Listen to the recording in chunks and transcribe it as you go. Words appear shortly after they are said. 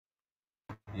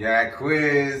Yeah,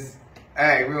 quiz.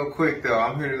 Hey, real quick though,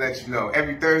 I'm here to let you know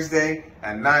every Thursday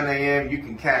at 9 a.m. you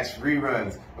can catch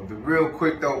reruns of the Real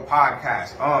Quick Though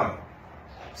podcast on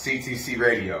CTC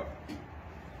Radio.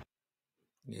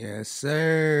 Yes,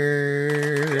 sir.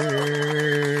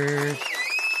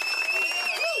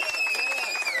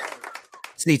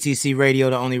 CTC Radio,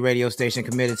 the only radio station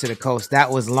committed to the coast.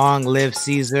 That was Long Live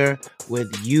Caesar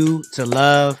with You to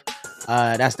Love.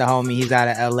 That's the homie. He's out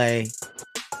of LA.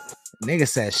 Nigga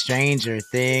said Stranger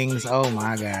Things. Oh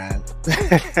my God.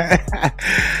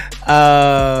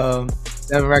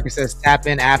 Seven Records says tap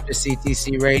in after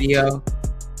CTC Radio.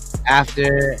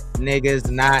 After niggas,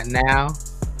 not now.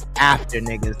 After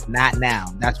niggas, not now.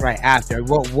 That's right, after.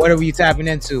 What are we tapping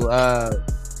into?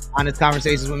 Honest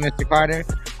Conversations with Mr. Carter.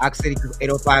 Ox City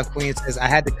 805 Queen says, I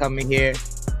had to come in here,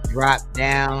 drop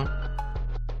down.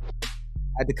 I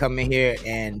had to come in here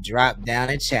and drop down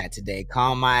and chat today.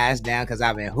 Calm my ass down because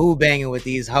I've been who banging with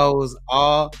these hoes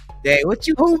all day. What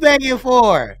you who banging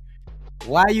for?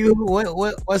 Why you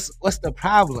what's the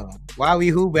problem? Why we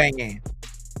who banging?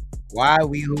 Why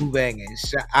we who banging?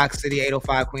 Ox City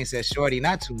 805 Queen says, shorty,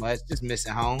 not too much, just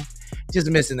missing home, just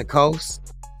missing the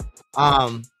coast.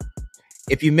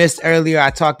 If you missed earlier,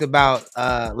 I talked about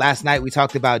last night. We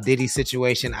talked about Diddy's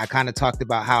situation. I kind of talked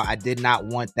about how I did not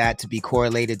want that to be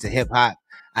correlated to hip hop.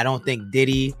 I don't think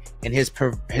Diddy and his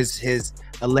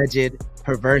alleged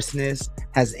perverseness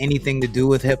has anything to do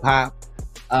with hip hop.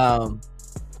 Oh,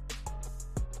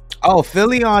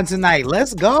 Philly on tonight.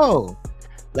 Let's go.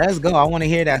 Let's go. I want to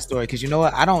hear that story because you know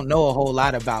what? I don't know a whole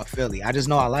lot about Philly. I just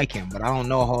know I like him, but I don't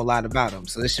know a whole lot about him.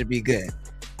 So this should be good.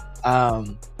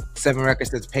 Seven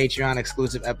Records says Patreon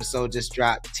exclusive episode just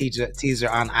dropped. Teaser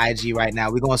on IG right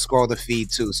now. We're going to scroll the feed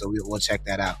too, so we'll check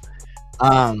that out.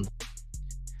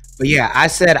 But yeah, I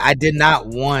said I did not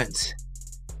want,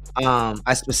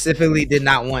 I specifically did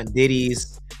not want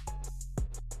Diddy's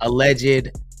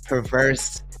alleged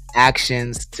perverse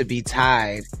actions to be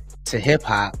tied to hip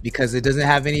hop because it doesn't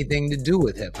have anything to do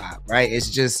with hip hop, right? It's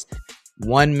just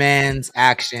one man's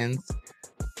actions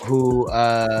who,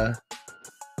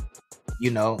 you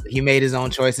know, he made his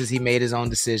own choices, he made his own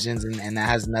decisions, and that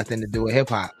has nothing to do with hip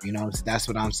hop, you know. So that's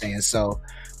what I'm saying. So,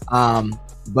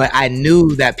 but I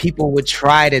knew that people would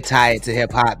try to tie it to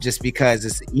hip hop just because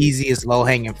it's the easiest low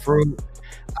hanging fruit.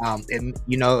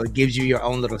 You know, it gives you your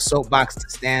own little soapbox to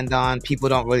stand on. People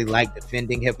don't really like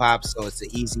defending hip hop, so it's an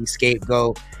easy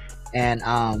scapegoat. And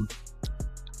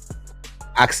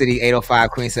Ox City 805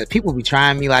 Queen said, people be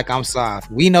trying me like I'm soft.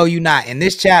 We know you not. In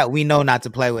this chat, we know not to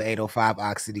play with 805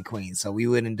 Ox City Queen, so we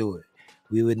wouldn't do it.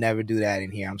 We would never do that in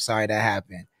here. I'm sorry that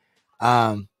happened.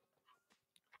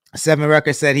 Seven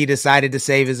Records said he decided to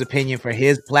save his opinion for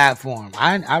his platform.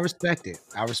 I respect it.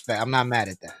 I'm not mad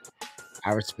at that.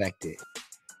 I respect it.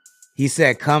 He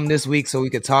said, come this week so we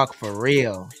could talk for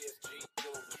real.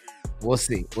 We'll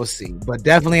see. But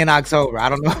definitely in October. I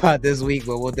don't know about this week,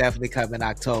 but we'll definitely come in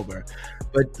October.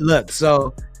 But look,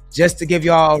 so just to give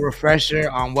y'all a refresher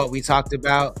on what we talked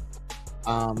about,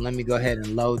 let me go ahead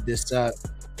and load this up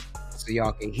so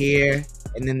y'all can hear.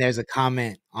 And then there's a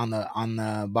comment on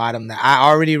the bottom that I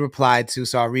already replied to,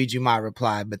 so I'll read you my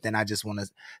reply, but then I just want to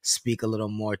speak a little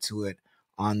more to it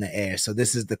on the air. So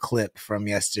this is the clip from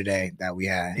yesterday that we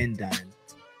had been done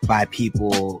by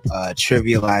people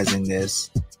trivializing this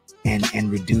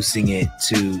and reducing it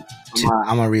to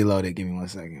I'm gonna reload it. Give me 1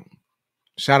 second.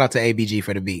 Shout out to ABG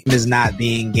for the beat. Is not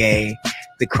being gay.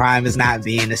 The crime is not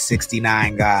being a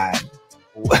 69 God.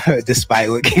 Despite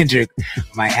what Kendrick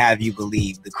might have you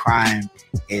believe, the crime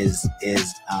is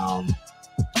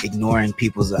ignoring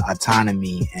people's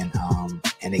autonomy and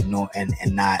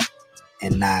not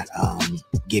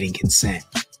getting consent.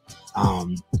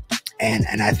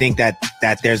 And I think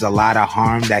that there's a lot of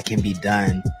harm that can be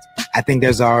done. I think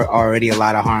there's already a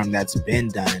lot of harm that's been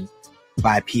done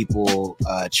by people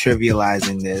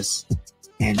trivializing this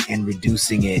and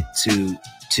reducing it to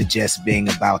just being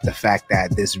about the fact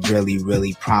that this really,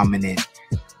 really prominent,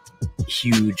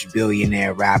 huge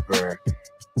billionaire rapper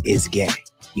is gay.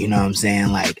 You know what I'm saying?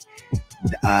 Like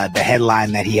the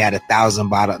headline that he had 1,000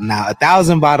 bottles. Now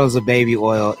 1,000 bottles of baby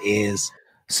oil is,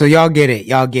 so y'all get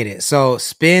it. So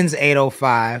Spins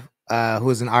 805,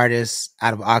 who's an artist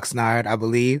out of Oxnard, I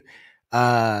believe,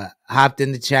 hopped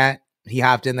in the chat. He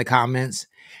hopped in the comments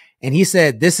and he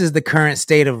said, this is the current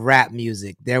state of rap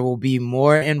music. There will be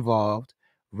more involved.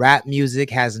 Rap music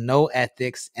has no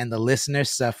ethics and the listeners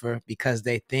suffer because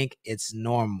they think it's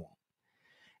normal.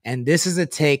 And this is a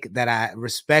take that I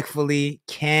respectfully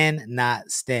cannot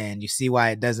stand. You see why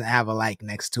it doesn't have a like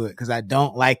next to it, because I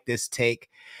don't like this take.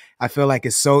 I feel like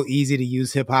it's so easy to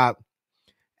use hip hop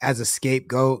as a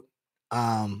scapegoat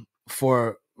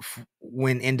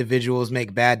when individuals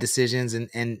make bad decisions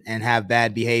and have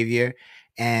bad behavior,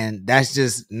 and that's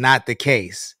just not the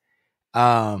case.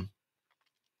 And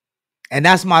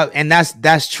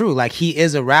that's true. Like, he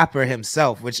is a rapper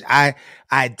himself, which I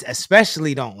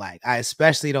especially don't like. I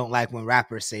especially don't like when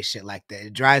rappers say shit like that.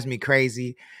 It drives me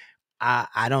crazy.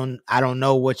 I don't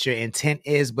know what your intent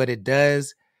is, but it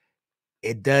does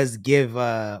give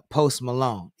Post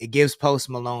Malone. It gives Post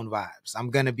Malone vibes.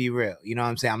 I'm gonna be real. You know what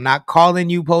I'm saying? I'm not calling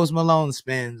you Post Malone,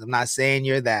 Spins. I'm not saying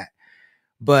you're that.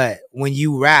 But when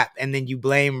you rap and then you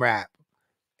blame rap,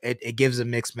 it gives a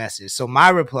mixed message. So my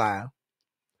reply,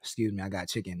 excuse me, I got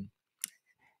chicken.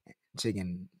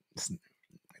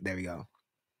 There we go.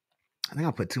 I think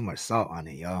I put too much salt on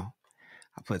it, y'all.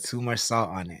 I put too much salt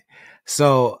on it.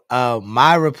 So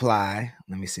my reply,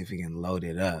 let me see if we can load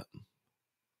it up.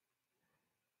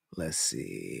 Let's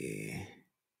see.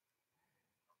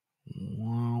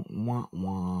 Why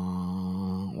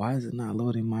is it not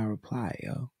loading my reply,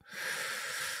 yo?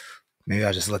 Maybe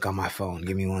I'll just look on my phone.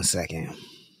 Give me 1 second.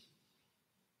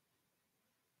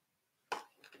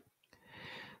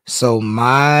 So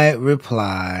my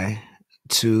reply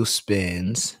to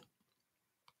Spins,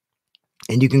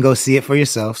 and you can go see it for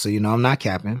yourself, so you know I'm not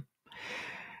capping.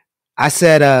 I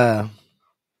said,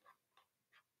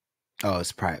 oh,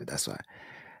 it's private, that's why.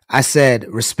 I said,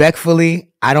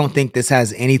 respectfully, I don't think this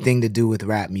has anything to do with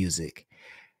rap music.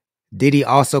 Diddy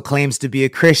also claims to be a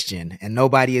Christian, and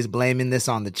nobody is blaming this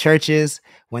on the churches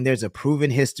when there's a proven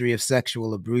history of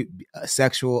sexual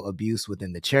abuse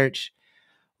within the church.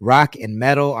 Rock and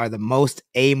metal are the most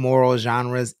amoral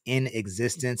genres in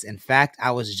existence. In fact,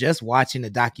 I was just watching a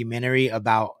documentary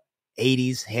about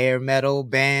 80s hair metal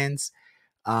bands,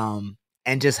 and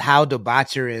just how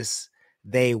debaucherous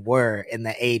they were in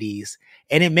the 80s.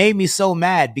 And it made me so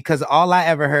mad because all I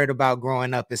ever heard about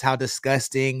growing up is how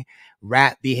disgusting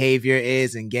rap behavior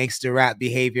is and gangster rap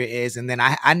behavior is. And then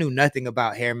I knew nothing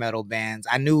about hair metal bands.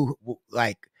 I knew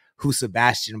like who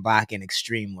Sebastian Bach and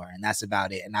Extreme were, and that's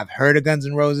about it. And I've heard of Guns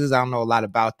N' Roses. I don't know a lot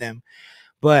about them.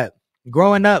 But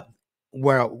growing up,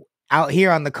 where out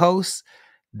here on the coast,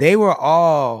 they were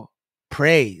all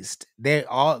praised. They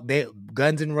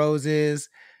Guns N' Roses,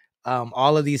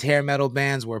 all of these hair metal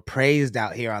bands were praised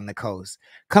out here on the coast.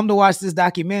 Come to watch this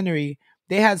documentary,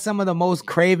 they had some of the most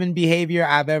craven behavior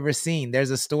I've ever seen.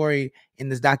 There's a story in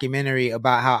this documentary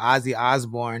about how Ozzy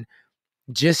Osbourne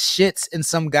just shits in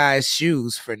some guy's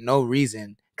shoes for no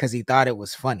reason because he thought it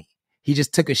was funny. He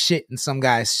just took a shit in some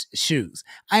guy's shoes.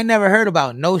 I never heard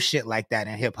about no shit like that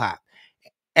in hip hop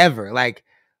ever. Like,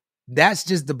 that's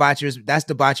just debaucherous. That's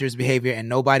debaucherous behavior, and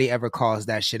nobody ever calls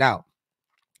that shit out.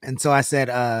 And so I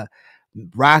said,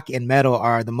 rock and metal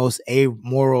are the most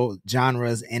amoral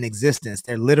genres in existence.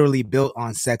 They're literally built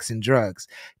on sex and drugs.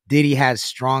 Diddy has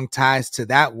strong ties to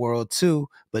that world too,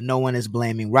 but no one is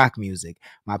blaming rock music.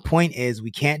 My point is,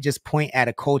 we can't just point at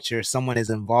a culture someone is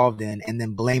involved in and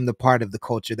then blame the part of the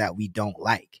culture that we don't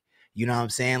like. You know what I'm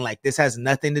saying? Like, this has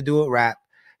nothing to do with rap.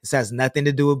 This has nothing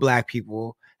to do with black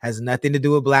people. Has nothing to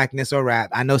do with blackness or rap.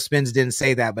 I know Spins didn't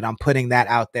say that, but I'm putting that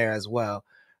out there as well.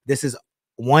 This is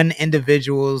one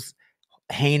individual's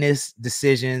heinous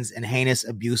decisions and heinous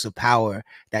abuse of power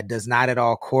that does not at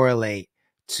all correlate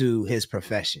to his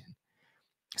profession.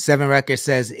 Seven Records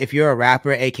says, if you're a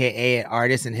rapper, aka an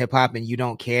artist in hip hop, and you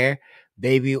don't care,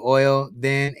 baby oil,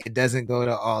 then it doesn't go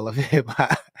to all of hip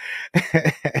hop.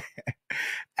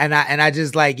 and I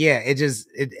just like, yeah,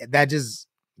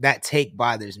 that take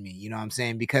bothers me. You know what I'm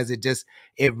saying? Because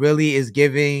it really is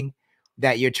giving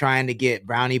that you're trying to get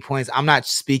brownie points. I'm not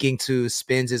speaking to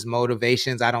Spins'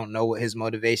 motivations. I don't know what his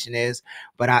motivation is,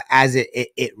 but as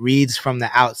it reads from the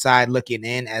outside looking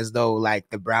in as though like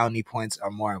the brownie points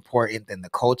are more important than the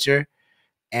culture.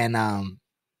 And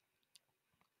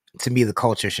to me, the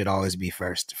culture should always be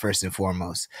first and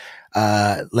foremost.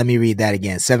 Let me read that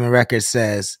again. Seven Records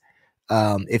says,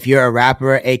 if you're a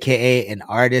rapper, aka an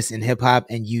artist in hip hop,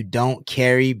 and you don't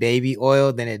carry baby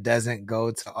oil, then it doesn't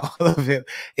go to all of it.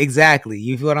 Exactly.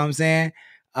 You feel what I'm saying?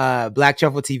 Black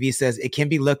Truffle TV says it can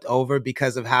be looked over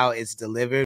because of how it's delivered.